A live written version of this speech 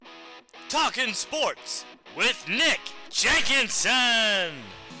Talkin Sports with Nick Jenkinson.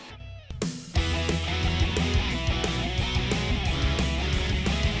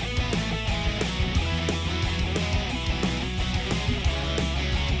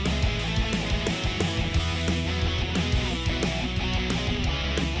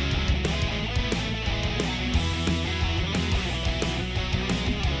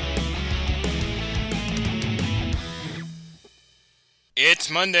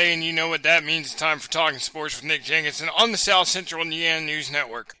 It's Monday, and you know what that means. It's time for Talking Sports with Nick Jenkinson on the South Central Indiana News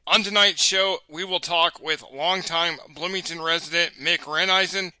Network. On tonight's show, we will talk with longtime Bloomington resident Mick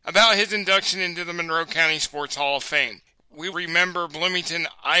Renneisen about his induction into the Monroe County Sports Hall of Fame. We remember Bloomington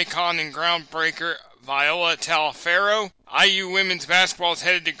icon and groundbreaker Viola Taliaferro. IU women's basketball is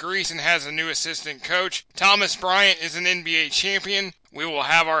headed to Greece and has a new assistant coach. Thomas Bryant is an NBA champion. We will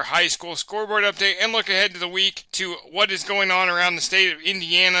have our high school scoreboard update and look ahead to the week to what is going on around the state of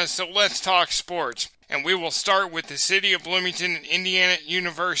Indiana. So let's talk sports. And we will start with the city of Bloomington and Indiana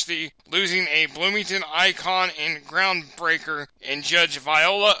University losing a Bloomington icon and groundbreaker in Judge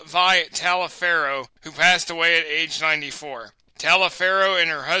Viola Taliaferro, who passed away at age 94. Taliaferro and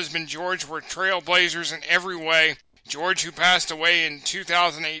her husband George were trailblazers in every way. George, who passed away in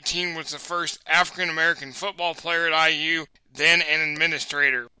 2018, was the first African-American football player at IU, then an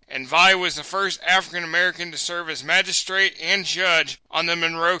administrator. And Vi was the first African-American to serve as magistrate and judge on the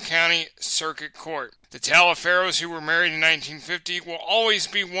Monroe County Circuit Court. The Taliaferros, who were married in 1950, will always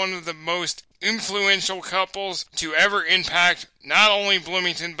be one of the most influential couples to ever impact not only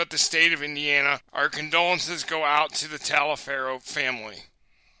Bloomington but the state of Indiana. Our condolences go out to the Taliaferro family.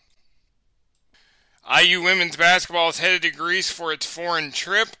 IU women's basketball is headed to Greece for its foreign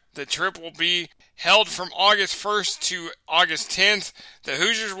trip. The trip will be held from August 1st to August 10th. The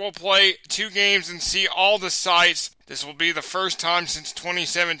Hoosiers will play 2 games and see all the sights. This will be the first time since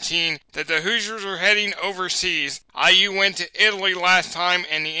 2017 that the Hoosiers are heading overseas. IU went to Italy last time,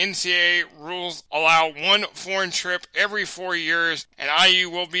 and the NCAA rules allow 1 foreign trip every 4 years, and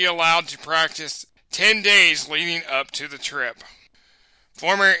IU will be allowed to practice 10 days leading up to the trip.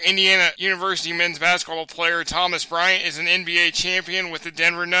 Former Indiana University men's basketball player Thomas Bryant is an NBA champion with the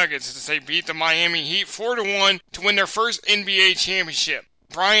Denver Nuggets as they beat the Miami Heat 4-1 to win their first NBA championship.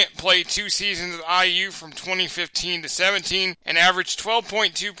 Bryant played 2 seasons at IU from 2015 to 17 and averaged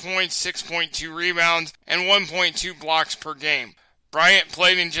 12.2 points, 6.2 rebounds, and 1.2 blocks per game. Bryant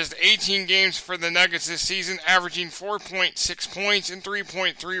played in just 18 games for the Nuggets this season, averaging 4.6 points and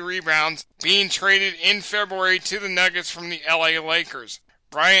 3.3 rebounds, being traded in February to the Nuggets from the LA Lakers.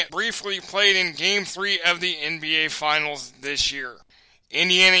 Bryant briefly played in Game 3 of the NBA Finals this year.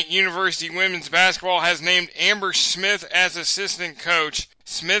 Indiana University women's basketball has named Amber Smith as assistant coach.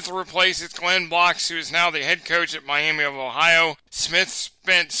 Smith replaces Glenn Blocks, who is now the head coach at Miami of Ohio. Smith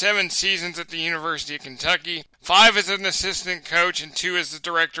spent 7 seasons at the University of Kentucky, 5 as an assistant coach and 2 as the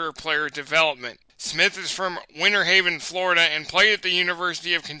director of player development. Smith is from Winter Haven, Florida, and played at the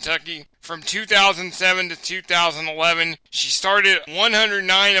University of Kentucky from 2007 to 2011. She started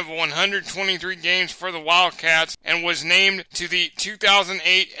 109 of 123 games for the Wildcats and was named to the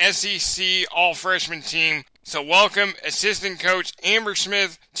 2008 SEC All-Freshman team. So welcome assistant coach Amber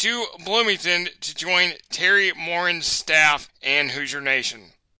Smith to Bloomington to join Terry Morin's staff and Hoosier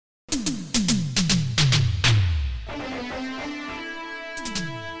Nation.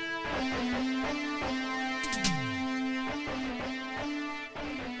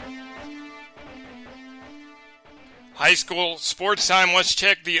 High school sports time. Let's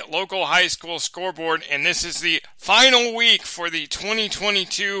check the local high school scoreboard, and this is the final week for the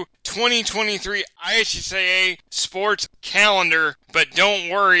 2022-2023 IHSAA sports calendar. But don't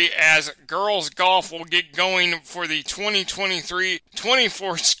worry, as girls golf will get going for the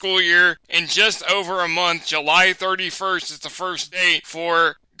 2023-24 school year in just over a month. July 31st is the first date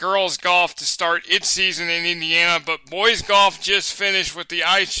for girls golf to start its season in Indiana, but boys golf just finished with the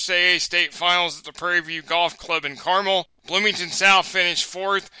IHSAA state finals at the Prairie View Golf Club in Carmel. Bloomington South finished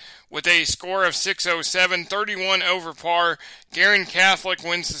 4th with a score of 607, 31 over par. Guerin Catholic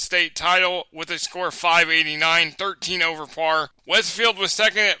wins the state title with a score of 589, 13 over par. Westfield was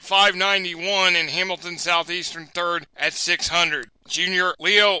second at 591 and Hamilton Southeastern third at 600. Junior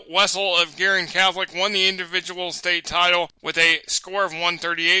Leo Wessel of Guerin Catholic won the individual state title with a score of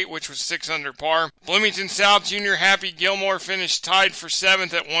 138, which was 6 under par. Bloomington South Junior Happy Gilmore finished tied for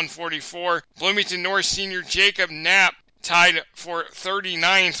 7th at 144. Bloomington North Senior Jacob Knapp tied for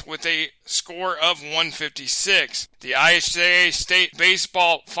 39th with a score of 156. The IHSAA State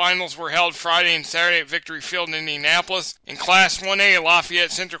Baseball Finals were held Friday and Saturday at Victory Field in Indianapolis. In Class 1A,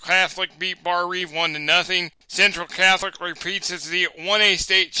 Lafayette Central Catholic beat Bar Reeve 1-0. Central Catholic repeats as the 1A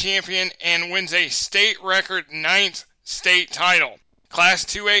state champion and wins a state record 9th state title. Class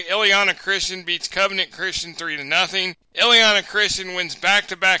 2A, Ileana Christian beats Covenant Christian 3-0. Ileana Christian wins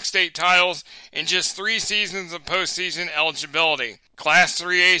back-to-back state titles in just 3 seasons of postseason eligibility. Class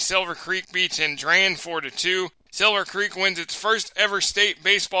 3A, Silver Creek beats Andran 4-2. Silver Creek wins its first ever state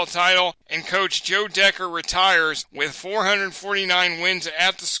baseball title, and Coach Joe Decker retires with 449 wins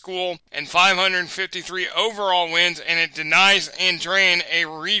at the school and 553 overall wins, and it denies Andran a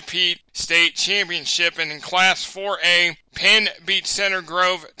repeat state championship. And in Class 4A, Penn beats Center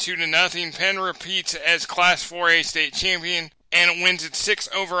Grove 2-0. Penn repeats as Class 4A state champion and wins its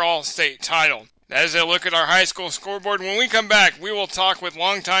 6th overall state title. That is a look at our high school scoreboard. When we come back, we will talk with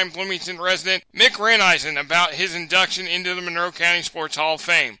longtime Bloomington resident Mick Renneisen about his induction into the Monroe County Sports Hall of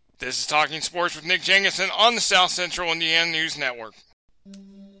Fame. This is Talking Sports with Nick Jenkinson on the South Central Indiana News Network.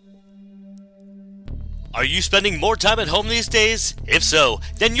 Are you spending more time at home these days? If so,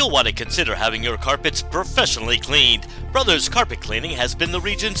 then you'll want to consider having your carpets professionally cleaned. Brothers Carpet Cleaning has been the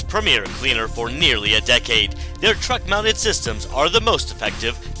region's premier cleaner for nearly a decade. Their truck-mounted systems are the most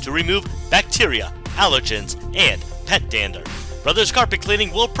effective to remove bacteria, allergens, and pet dander. Brothers Carpet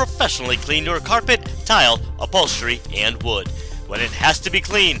Cleaning will professionally clean your carpet, tile, upholstery, and wood. When it has to be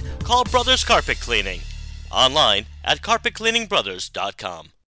clean, call Brothers Carpet Cleaning. Online at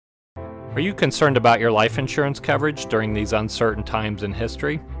carpetcleaningbrothers.com. Are you concerned about your life insurance coverage during these uncertain times in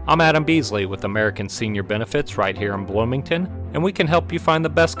history? I'm Adam Beasley with American Senior Benefits right here in Bloomington, and we can help you find the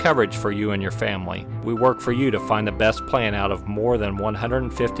best coverage for you and your family. We work for you to find the best plan out of more than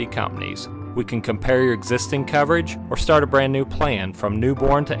 150 companies. We can compare your existing coverage or start a brand new plan. From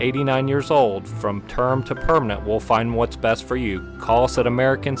newborn to 89 years old, from term to permanent, we'll find what's best for you. Call us at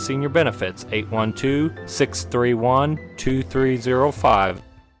American Senior Benefits, 812-631-2305.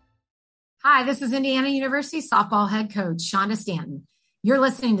 Hi, this is Indiana University softball head coach Shonda Stanton. You're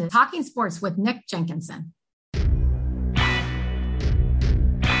listening to Talking Sports with Nick Jenkinson.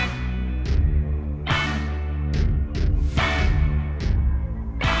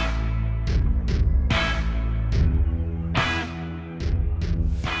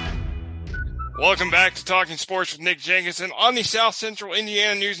 Welcome back to Talking Sports with Nick Jenkinson on the South Central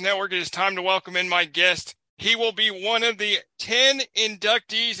Indiana News Network. It is time to welcome in my guest. He will be one of the 10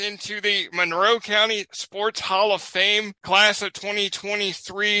 inductees into the Monroe County Sports Hall of Fame class of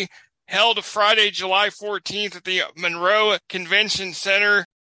 2023, held Friday, July 14th at the Monroe Convention Center. Of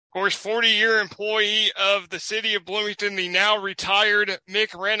course, 40-year employee of the city of Bloomington, the now retired Mick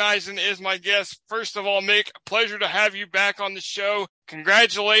Renneisen is my guest. First of all, Mick, pleasure to have you back on the show.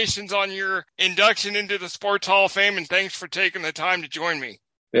 Congratulations on your induction into the Sports Hall of Fame, and thanks for taking the time to join me.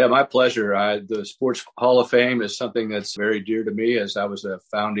 Yeah, my pleasure. The Sports Hall of Fame is something that's very dear to me, as I was a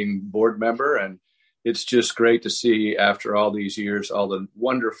founding board member. And it's just great to see, after all these years, all the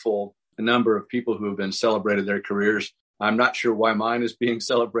wonderful number of people who have been celebrated their careers. I'm not sure why mine is being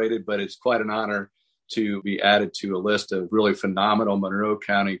celebrated, but it's quite an honor to be added to a list of really phenomenal Monroe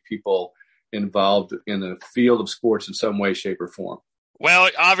County people involved in the field of sports in some way, shape, or form. Well,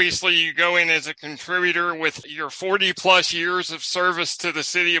 obviously you go in as a contributor with your 40-plus years of service to the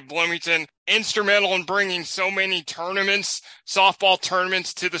city of Bloomington, instrumental in bringing so many tournaments, softball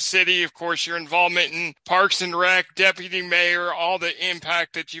tournaments to the city. Of course, your involvement in Parks and Rec, deputy mayor, all the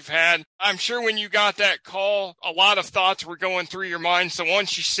impact that you've had. I'm sure when you got that call, a lot of thoughts were going through your mind. So why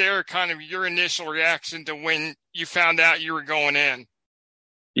don't you share kind of your initial reaction to when you found out you were going in?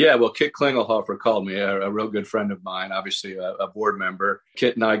 Yeah, well, Kit Klingelhofer called me, a real good friend of mine, obviously a board member.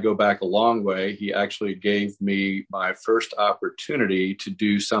 Kit and I go back a long way. He actually gave me my first opportunity to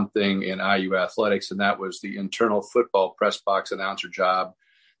do something in IU athletics, and that was the internal football press box announcer job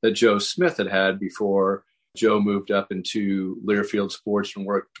that Joe Smith had had before Joe moved up into Learfield Sports and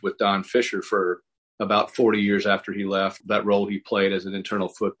worked with Don Fisher for about 40 years after he left. That role he played as an internal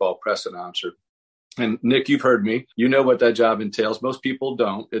football press announcer. And Nick, you've heard me. You know what that job entails. Most people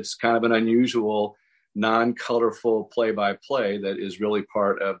don't. It's kind of an unusual, non-colorful play-by-play that is really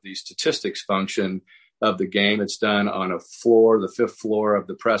part of the statistics function of the game. It's done on a floor, the 5th floor of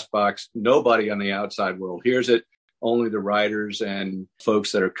the press box. Nobody on the outside world hears it. Only the writers and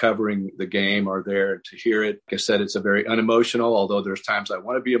folks that are covering the game are there to hear it. Like I said, it's a very unemotional, although there's times I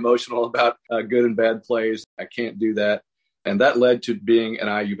want to be emotional about good and bad plays. I can't do that. And that led to being an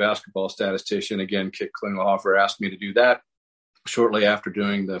IU basketball statistician. Again, Kit Klingelhofer asked me to do that shortly after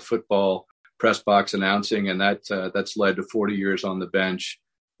doing the football press box announcing. And that's led to 40 years on the bench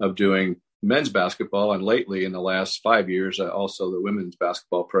of doing men's basketball. And lately, in the last 5 years, also the women's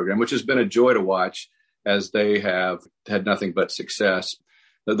basketball program, which has been a joy to watch as they have had nothing but success.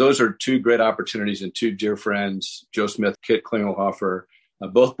 those are two great opportunities and two dear friends, Joe Smith, Kit Klingelhofer,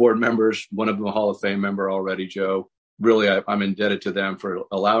 both board members, one of them a Hall of Fame member already, Joe. Really, I'm indebted to them for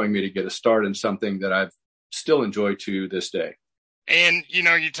allowing me to get a start in something that I've still enjoyed to this day. And,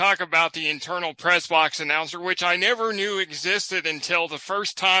 you talk about the internal press box announcer, which I never knew existed until the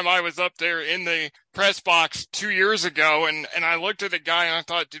first time I was up there in the press box 2 years ago. And I looked at the guy and I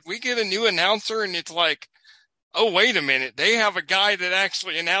thought, did we get a new announcer? And it's like, oh, wait a minute. They have a guy that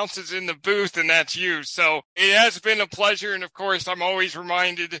actually announces in the booth, and that's you. So it has been a pleasure. And, of course, I'm always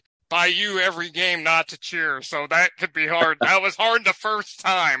reminded by you every game not to cheer. So that could be hard. That was hard the first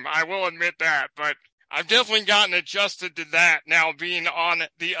time. I will admit that. But I've definitely gotten adjusted to that now, being on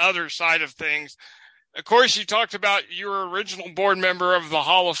the other side of things. Of course, you talked about your original board member of the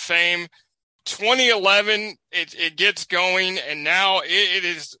Hall of Fame. 2011, it gets going, and now it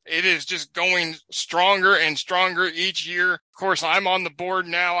is just going stronger and stronger each year. Of course, I'm on the board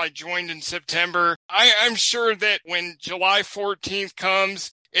now. I joined in September. I'm sure that when July 14th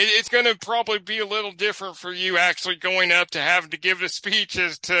comes, it's going to probably be a little different for you actually going up to having to give the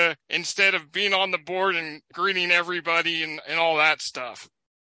speeches to instead of being on the board and greeting everybody and all that stuff.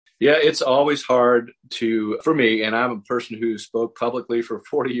 Yeah, it's always hard for me, and I'm a person who spoke publicly for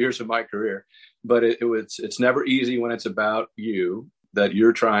 40 years of my career, but it's never easy when it's about you, that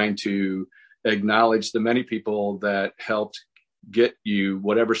you're trying to acknowledge the many people that helped get you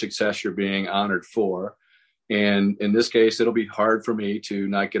whatever success you're being honored for. And in this case, it'll be hard for me to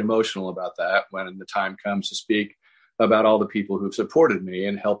not get emotional about that when the time comes to speak about all the people who've supported me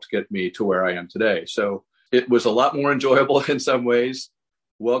and helped get me to where I am today. So it was a lot more enjoyable in some ways,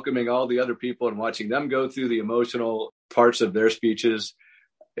 welcoming all the other people and watching them go through the emotional parts of their speeches.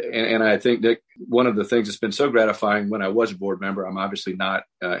 And I think, Nick, one of the things that's been so gratifying when I was a board member, I'm obviously not,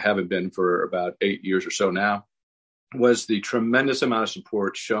 haven't been for about 8 years or so now, was the tremendous amount of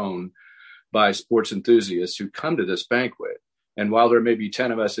support shown by sports enthusiasts who come to this banquet. And while there may be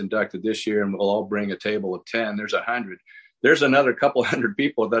 10 of us inducted this year and we'll all bring a table of 10, there's 100. There's another couple hundred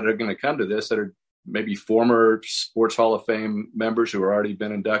people that are going to come to this that are maybe former Sports Hall of Fame members who have already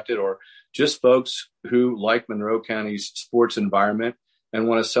been inducted, or just folks who like Monroe County's sports environment and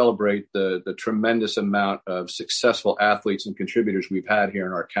want to celebrate the tremendous amount of successful athletes and contributors we've had here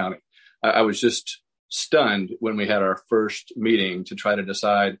in our county. I was just stunned when we had our first meeting to try to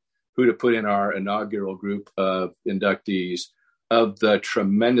decide who to put in our inaugural group of inductees, of the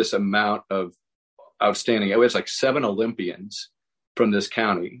tremendous amount of outstanding. It was like 7 Olympians from this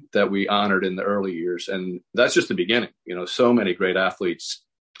county that we honored in the early years. And that's just the beginning. So many great athletes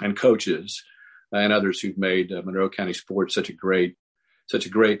and coaches and others who've made Monroe County sports such a great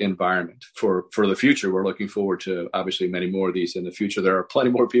environment for the future. We're looking forward to obviously many more of these in the future. There are plenty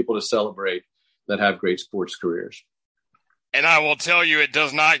more people to celebrate that have great sports careers. And I will tell you, it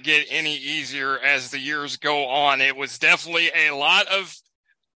does not get any easier as the years go on. It was definitely a lot of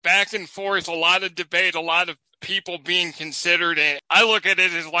back and forth, a lot of debate, a lot of people being considered. And I look at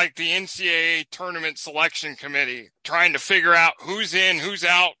it as like the NCAA tournament selection committee, trying to figure out who's in, who's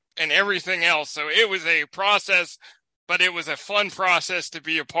out, and everything else. So it was a process, but it was a fun process to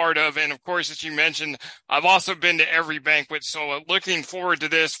be a part of. And of course, as you mentioned, I've also been to every banquet. So looking forward to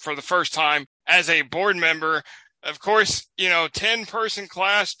this for the first time as a board member. Of course, 10-person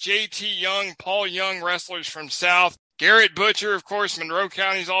class, JT Young, Paul Young, wrestlers from South. Garrett Butcher, of course, Monroe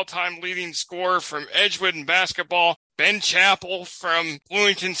County's all-time leading scorer from Edgewood in basketball. Ben Chappell from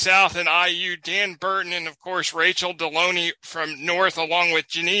Bloomington South and IU. Dan Burton and, of course, Rachel Deloney from North, along with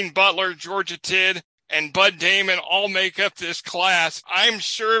Janine Butler, Georgia Tidd, and Bud Damon all make up this class. I'm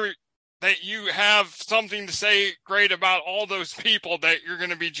sure that you have something to say great about all those people that you're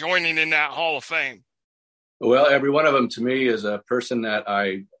going to be joining in that Hall of Fame. Well, every one of them to me is a person that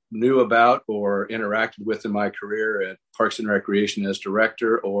I knew about or interacted with in my career at Parks and Recreation as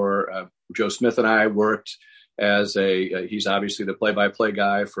director, or Joe Smith and I worked as he's obviously the play-by-play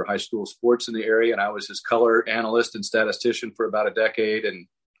guy for high school sports in the area, and I was his color analyst and statistician for about a decade. And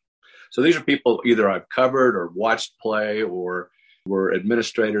so these are people either I've covered or watched play, or were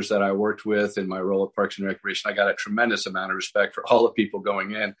administrators that I worked with in my role at Parks and Recreation. I got a tremendous amount of respect for all the people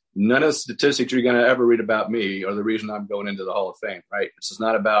going in. None of the statistics you're going to ever read about me are the reason I'm going into the Hall of Fame, right? This is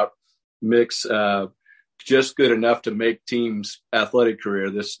not about Mick's just good enough to make teams' athletic career.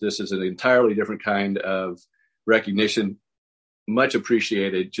 This is an entirely different kind of recognition, much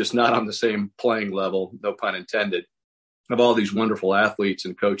appreciated, just not on the same playing level, no pun intended, of all these wonderful athletes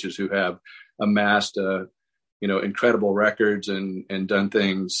and coaches who have amassed incredible records and done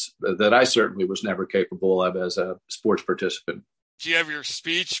things that I certainly was never capable of as a sports participant. Do you have your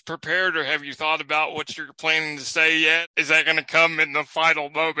speech prepared, or have you thought about what you're planning to say yet? Is that going to come in the final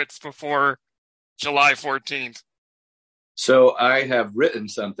moments before July 14th? So I have written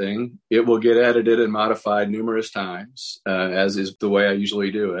something. It will get edited and modified numerous times, as is the way I usually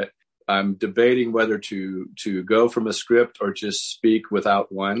do it. I'm debating whether to go from a script or just speak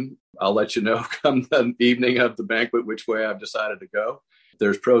without one. I'll let you know come the evening of the banquet which way I've decided to go.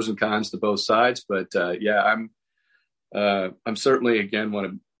 There's pros and cons to both sides, but I'm certainly, again,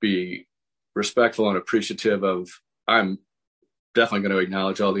 want to be respectful and appreciative of. I'm definitely going to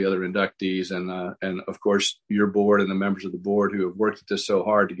acknowledge all the other inductees and of course your board and the members of the board who have worked at this so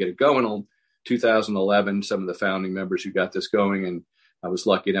hard to get it going. In 2011, some of the founding members who got this going, and I was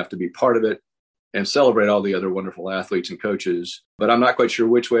lucky enough to be part of it, and celebrate all the other wonderful athletes and coaches. But I'm not quite sure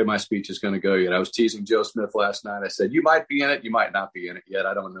which way my speech is going to go yet. I was teasing Joe Smith last night. I said, you might be in it, you might not be in it yet.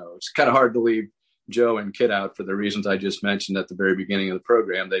 I don't know. It's kind of hard to leave Joe and Kit out for the reasons I just mentioned at the very beginning of the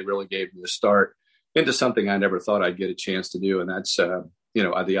program. They really gave me a start into something I never thought I'd get a chance to do. And that's,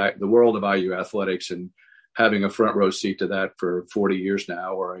 the world of IU athletics, and having a front row seat to that for 40 years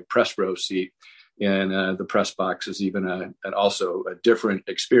now, or a press row seat in the press box is even and also a different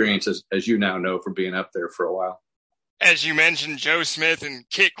experience, as you now know from being up there for a while. As you mentioned, Joe Smith and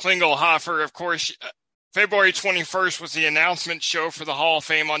Kit Klingelhofer, of course, February 21st was the announcement show for the Hall of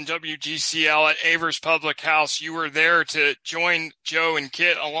Fame on WGCL at Avers Public House. You were there to join Joe and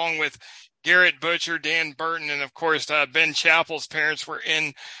Kit, along with Garrett Butcher, Dan Burton, and of course, Ben Chappell's parents were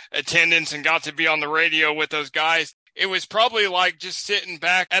in attendance and got to be on the radio with those guys. It was probably like just sitting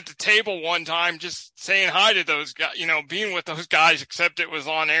back at the table one time, just saying hi to those guys, being with those guys, except it was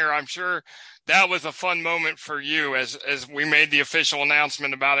on air. I'm sure that was a fun moment for you as we made the official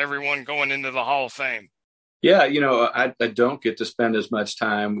announcement about everyone going into the Hall of Fame. Yeah, I don't get to spend as much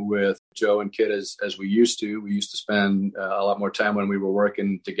time with Joe and Kit as we used to. We used to spend a lot more time when we were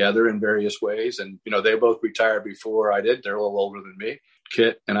working together in various ways. And, they both retired before I did. They're a little older than me.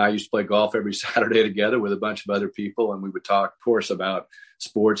 Kit and I used to play golf every Saturday together with a bunch of other people. And we would talk, of course, about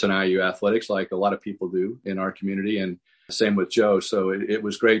sports and IU athletics like a lot of people do in our community. And same with Joe. So it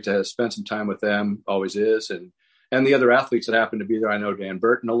was great to spend some time with them, always is. And the other athletes that happened to be there, I know Dan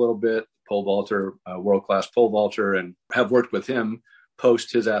Burton a little bit, pole vaulter, world-class pole vaulter, and have worked with him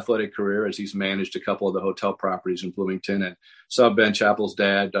post his athletic career as he's managed a couple of the hotel properties in Bloomington, and saw Ben Chappell's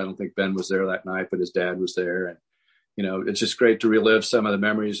dad. I don't think Ben was there that night, but his dad was there. And, it's just great to relive some of the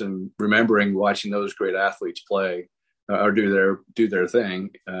memories and remembering watching those great athletes play or do their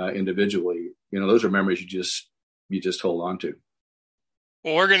thing individually. Those are memories you just hold on to.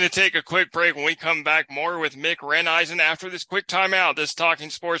 Well, we're going to take a quick break. When we come back, more with Mick Renneisen after this quick timeout. This is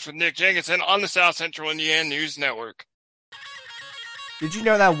Talking Sports with Nick Jenkinson on the South Central Indiana News Network. Did you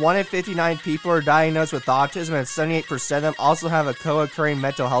know that 1 in 59 people are diagnosed with autism and 78% of them also have a co-occurring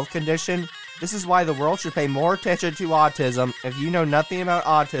mental health condition? This is why the world should pay more attention to autism. If you know nothing about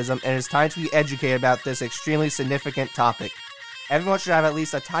autism, it is time to be educated about this extremely significant topic. Everyone should have at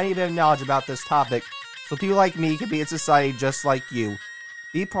least a tiny bit of knowledge about this topic, so people like me can be in society just like you.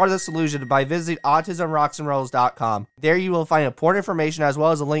 Be part of the solution by visiting autismrocksandrolls.com. There you will find important information as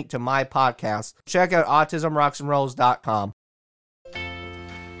well as a link to my podcast. Check out autismrocksandrolls.com.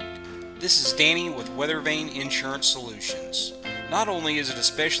 This is Danny with Weathervane Insurance Solutions. Not only is it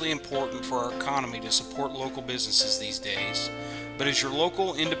especially important for our economy to support local businesses these days, but as your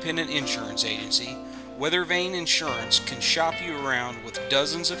local independent insurance agency, Weathervane Insurance can shop you around with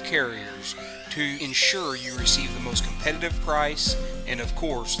dozens of carriers to ensure you receive the most competitive price and, of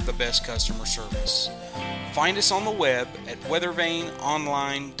course, the best customer service. Find us on the web at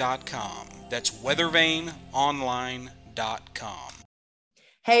weathervaneonline.com. That's weathervaneonline.com.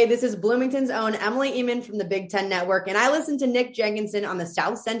 Hey, this is Bloomington's own Emily Eman from the Big Ten Network, and I listen to Nick Jenkinson on the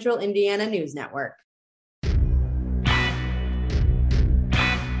South Central Indiana News Network.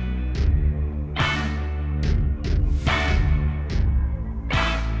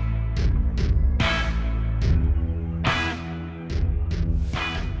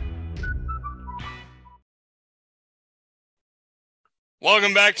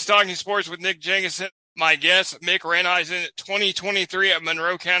 Welcome back to Talking Sports with Nick Jenkinson. My guest, Mick Renneisen, 2023 at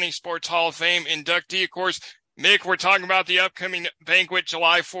Monroe County Sports Hall of Fame inductee. Of course, Mick, we're talking about the upcoming banquet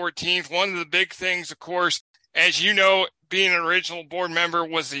July 14th. One of the big things, of course, as you know, being an original board member,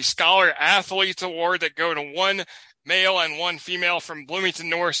 was the Scholar Athletes Award that go to one male and one female from Bloomington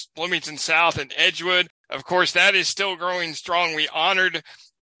North, Bloomington South, and Edgewood. Of course, that is still growing strong. We honored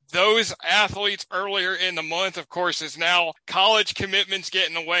those athletes earlier in the month. Of course, is now college commitments get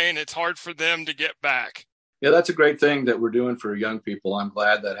in the way, and it's hard for them to get back. Yeah, that's a great thing that we're doing for young people. I'm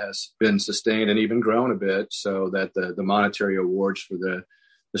glad that has been sustained and even grown a bit so that the monetary awards for the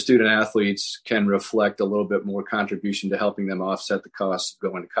student athletes can reflect a little bit more contribution to helping them offset the costs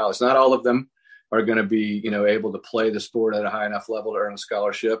of going to college. Not all of them are going to be, able to play the sport at a high enough level to earn a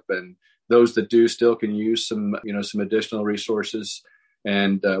scholarship. And those that do still can use some additional resources.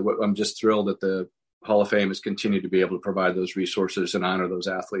 And I'm just thrilled that the Hall of Fame has continued to be able to provide those resources and honor those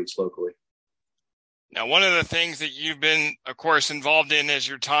athletes locally. Now, one of the things that you've been, of course, involved in as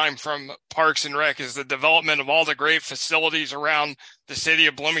your time from Parks and Rec is the development of all the great facilities around the city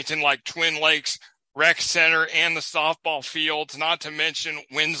of Bloomington, like Twin Lakes Rec Center and the softball fields, not to mention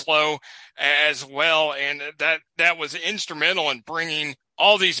Winslow as well. And that was instrumental in bringing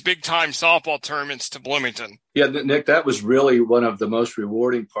all these big-time softball tournaments to Bloomington. Yeah, Nick, that was really one of the most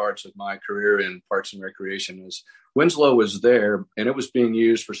rewarding parts of my career in Parks and Recreation is Winslow was there, and it was being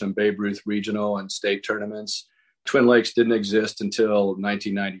used for some Babe Ruth regional and state tournaments. Twin Lakes didn't exist until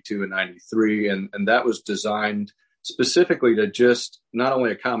 1992 and 93, and that was designed specifically to just not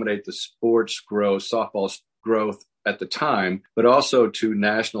only accommodate the sports growth, softball growth at the time, but also to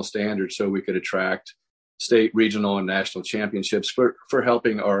national standards so we could attract state, regional, and national championships for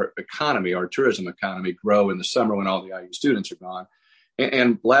helping our economy, our tourism economy, grow in the summer when all the IU students are gone.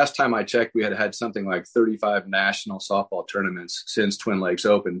 And last time I checked, we had something like 35 national softball tournaments since Twin Lakes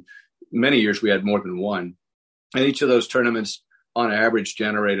opened. Many years we had more than one. And each of those tournaments, on average,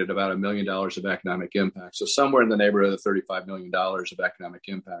 generated about $1 million of economic impact. So somewhere in the neighborhood of $35 million of economic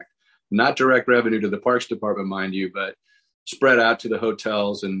impact. Not direct revenue to the Parks Department, mind you, but spread out to the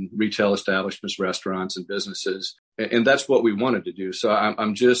hotels and retail establishments, restaurants, and businesses. And that's what we wanted to do. So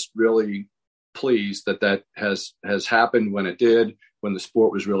I'm just really pleased that has happened when it did, when the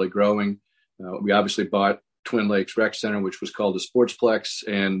sport was really growing. We obviously bought Twin Lakes Rec Center, which was called the Sportsplex,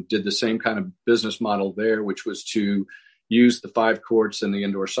 and did the same kind of business model there, which was to use the 5 courts and the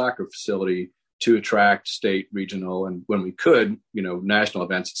indoor soccer facility to attract state, regional, and when we could, national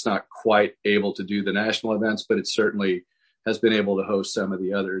events. It's not quite able to do the national events, but it certainly has been able to host some of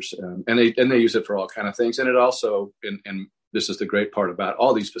the others. And they use it for all kind of things. And it also, and this is the great part about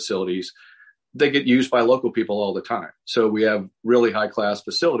all these facilities, they get used by local people all the time. So we have really high class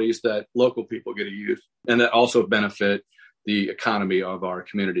facilities that local people get to use and that also benefit the economy of our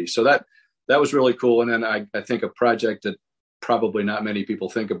community. So that was really cool. And then I think a project that probably not many people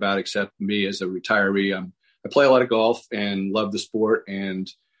think about except me as a retiree. I play a lot of golf and love the sport. And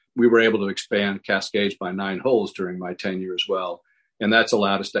we were able to expand Cascades by 9 holes during my tenure as well. And that's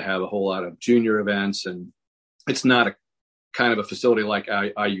allowed us to have a whole lot of junior events. And it's not a kind of a facility like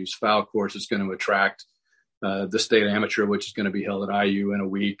IU's foul course is going to attract the state amateur, which is going to be held at IU in a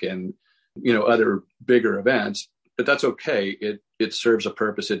week, and other bigger events. But that's okay. It serves a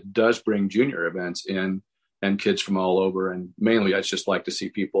purpose. It does bring junior events in and kids from all over. And mainly, I just like to see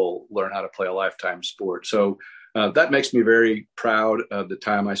people learn how to play a lifetime sport. So that makes me very proud of the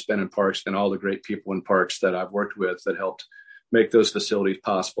time I spent in parks and all the great people in parks that I've worked with that helped make those facilities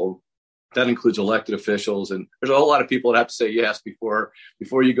possible. That includes elected officials, and there's a whole lot of people that have to say yes before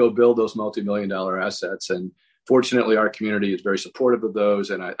you go build those multi-million-dollar assets. And fortunately, our community is very supportive of those,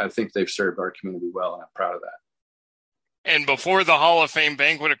 and I think they've served our community well, and I'm proud of that. And before the Hall of Fame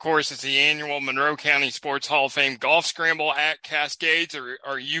banquet, of course, is the annual Monroe County Sports Hall of Fame Golf Scramble at Cascades.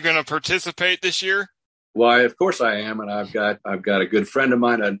 Are you going to participate this year? Why, of course I am, and I've got a good friend of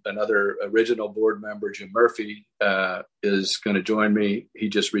mine, another original board member, Jim Murphy, is going to join me. He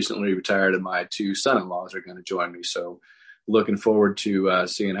just recently retired, and my 2 son-in-laws are going to join me. So, looking forward to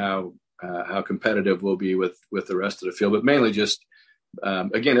seeing how competitive we'll be with the rest of the field. But mainly, just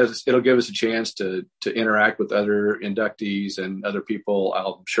again, it'll give us a chance to interact with other inductees and other people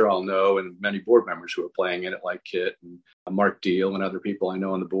I'm sure I'll know, and many board members who are playing in it, like Kit and Mark Deal and other people I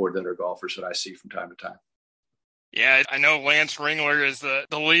know on the board that are golfers that I see from time to time. Yeah, I know Lance Ringler is the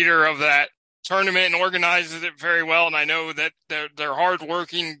leader of that tournament and organizes it very well. And I know that they're hard at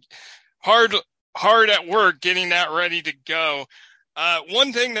work getting that ready to go.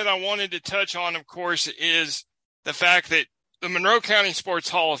 One thing that I wanted to touch on, of course, is the fact that the Monroe County Sports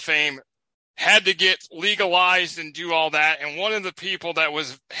Hall of Fame had to get legalized and do all that. And one of the people that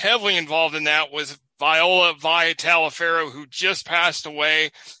was heavily involved in that was Viola Taliaferro, who just passed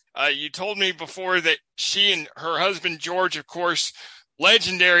away. You told me before that she and her husband, George, of course,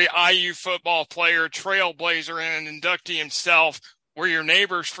 legendary IU football player, trailblazer, and an inductee himself, were your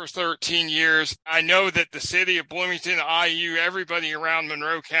neighbors for 13 years. I know that the city of Bloomington, IU, everybody around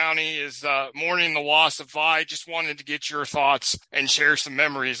Monroe County is mourning the loss of Vi. Just wanted to get your thoughts and share some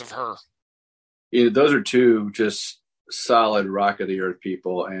memories of her. Those are 2 just solid rock of the earth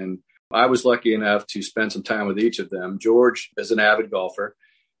people. And I was lucky enough to spend some time with each of them. George is an avid golfer.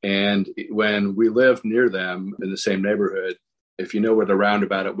 And when we lived near them in the same neighborhood, if you know where the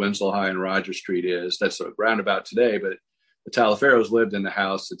roundabout at Winslow High and Roger Street is, that's a roundabout today, but the Talaferros lived in the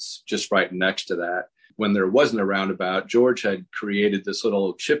house that's just right next to that. When there wasn't a roundabout, George had created this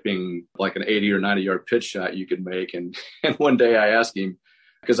little chipping, like an 80 or 90 yard pitch shot you could make. And one day I asked him,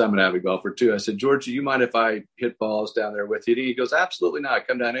 because I'm an avid golfer too, I said, George, do you mind if I hit balls down there with you? And he goes, absolutely not.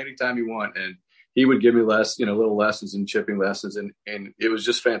 Come down anytime you want. And he would give me little lessons and chipping lessons. And it was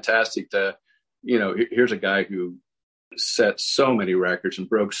just fantastic to, here's a guy who set so many records and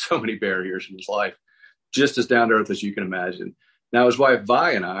broke so many barriers in his life, just as down to earth as you can imagine. Now, his wife,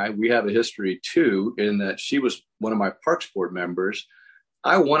 Vi, and I, we have a history too, in that she was one of my Parks Board members.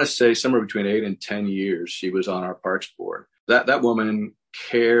 I want to say somewhere between 8 and 10 years, she was on our Parks Board. That woman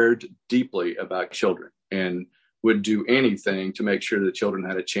cared deeply about children and would do anything to make sure that children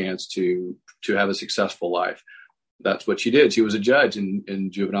had a chance to have a successful life. That's what she did. She was a judge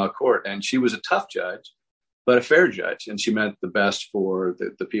in juvenile court, and she was a tough judge, but a fair judge. And she meant the best for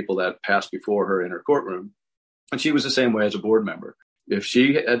the people that passed before her in her courtroom. And she was the same way as a board member. If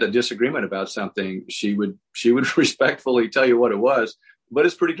she had a disagreement about something, she would respectfully tell you what it was, but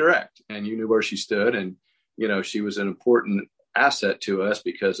it's pretty direct. And you knew where she stood. And, she was an important asset to us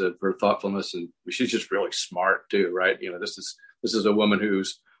because of her thoughtfulness. And she's just really smart too, right? This is a woman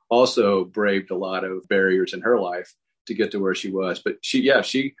who's also braved a lot of barriers in her life to get to where she was. But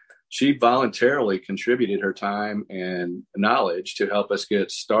she voluntarily contributed her time and knowledge to help us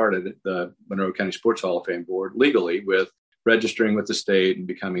get started at the Monroe County Sports Hall of Fame Board legally, with registering with the state and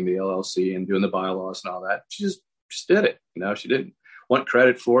becoming the LLC and doing the bylaws and all that. She just did it. She didn't want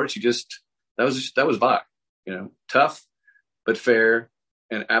credit for it. That was Vi, tough, but fair,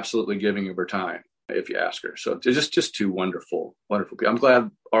 and absolutely giving of her time, if you ask her. So they're just two wonderful, wonderful people. I'm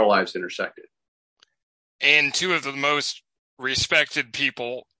glad our lives intersected. And two of the most respected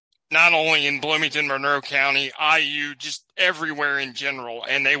people, not only in Bloomington, Monroe County, IU, just everywhere in general,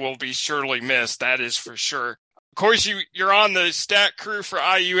 and they will be surely missed. That is for sure. Of course, you're on the stat crew for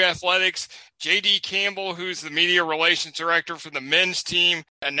IU Athletics. J.D. Campbell, who's the media relations director for the men's team,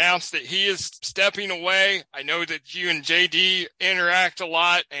 announced that he is stepping away. I know that you and J.D. interact a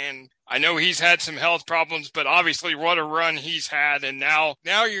lot, and I know he's had some health problems, but obviously what a run he's had. And now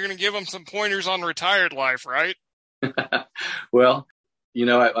you're going to give him some pointers on retired life, right? Well,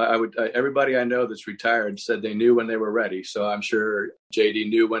 everybody I know that's retired said they knew when they were ready. So I'm sure JD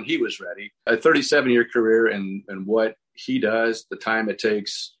knew when he was ready. A 37-year career and what he does, the time it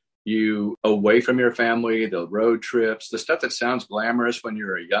takes you away from your family, the road trips, the stuff that sounds glamorous when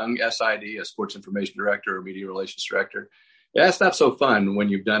you're a young SID, a sports information director or media relations director. Yeah, it's not so fun when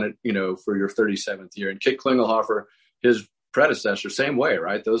you've done it, for your 37th year. And Kit Klingelhofer, his predecessor, same way,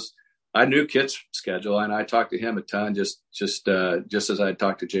 right? I knew Kit's schedule, and I talked to him a ton, just as I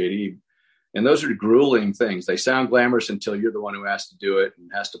talked to JD. And those are grueling things. They sound glamorous until you're the one who has to do it and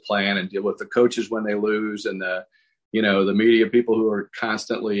has to plan and deal with the coaches when they lose, and the media people who are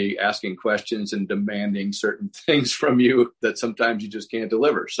constantly asking questions and demanding certain things from you that sometimes you just can't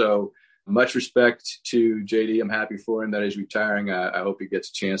deliver. So much respect to JD. I'm happy for him that he's retiring. I hope he gets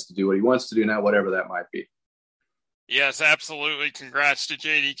a chance to do what he wants to do now, whatever that might be. Yes, absolutely. Congrats to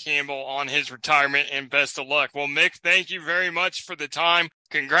J.D. Campbell on his retirement, and best of luck. Well, Mick, thank you very much for the time.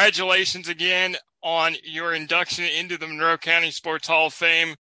 Congratulations again on your induction into the Monroe County Sports Hall of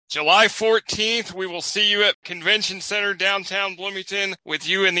Fame. July 14th, we will see you at Convention Center downtown Bloomington with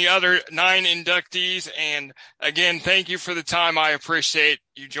you and the other 9 inductees. And again, thank you for the time. I appreciate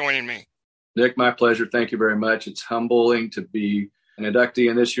you joining me. Nick, my pleasure. Thank you very much. It's humbling to be an inductee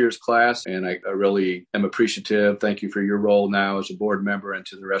in this year's class, and I really am appreciative. Thank you for your role now as a board member, and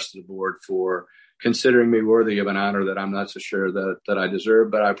to the rest of the board for considering me worthy of an honor that I'm not so sure that I deserve,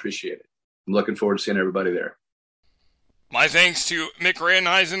 but I appreciate it. I'm looking forward to seeing everybody there. My thanks to Mick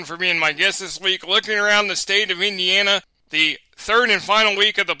Renneisen for being my guest this week. Looking around the state of Indiana, the third and final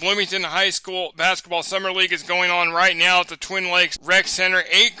week of the Bloomington High School Basketball Summer League is going on right now at the Twin Lakes Rec Center.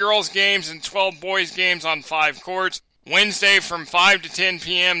 8 girls games and 12 boys games on 5 courts. Wednesday from 5 to 10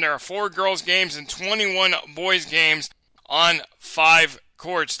 p.m. there are 4 girls games and 21 boys games on 5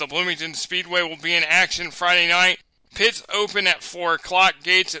 courts. The Bloomington Speedway will be in action Friday night. Pits open at 4 o'clock,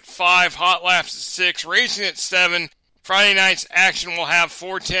 gates at 5, hot laps at 6, racing at 7. Friday night's action will have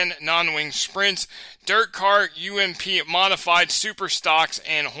 410 non-wing sprints, dirt car, UMP modified super stocks,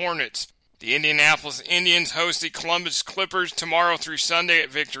 and Hornets. The Indianapolis Indians host the Columbus Clippers tomorrow through Sunday at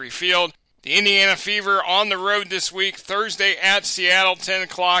Victory Field. The Indiana Fever on the road this week, Thursday at Seattle, 10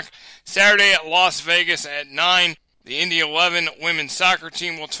 o'clock, Saturday at Las Vegas at 9. The Indy 11 women's soccer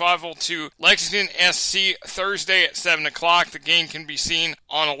team will travel to Lexington SC Thursday at 7 o'clock. The game can be seen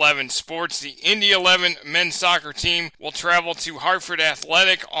on 11 Sports. The Indy 11 men's soccer team will travel to Hartford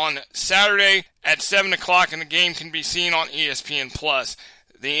Athletic on Saturday at 7 o'clock, and the game can be seen on ESPN+.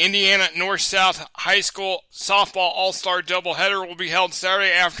 The Indiana North-South High School Softball All-Star Doubleheader will be held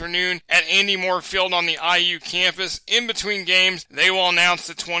Saturday afternoon at Andy Moore Field on the IU campus. In between games, they will announce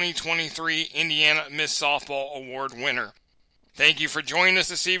the 2023 Indiana Miss Softball Award winner. Thank you for joining us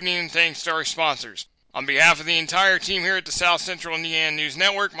this evening, and thanks to our sponsors. On behalf of the entire team here at the South Central Indiana News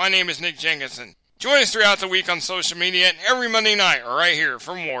Network, my name is Nick Jenkinson. Join us throughout the week on social media and every Monday night right here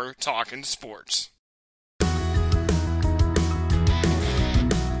for more Talkin' Sports.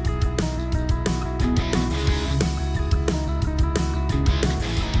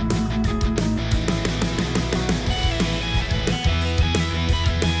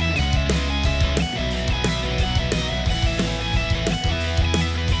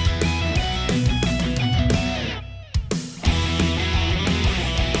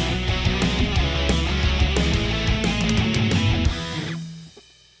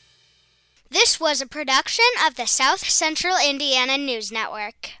 This was a production of the South Central Indiana News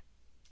Network.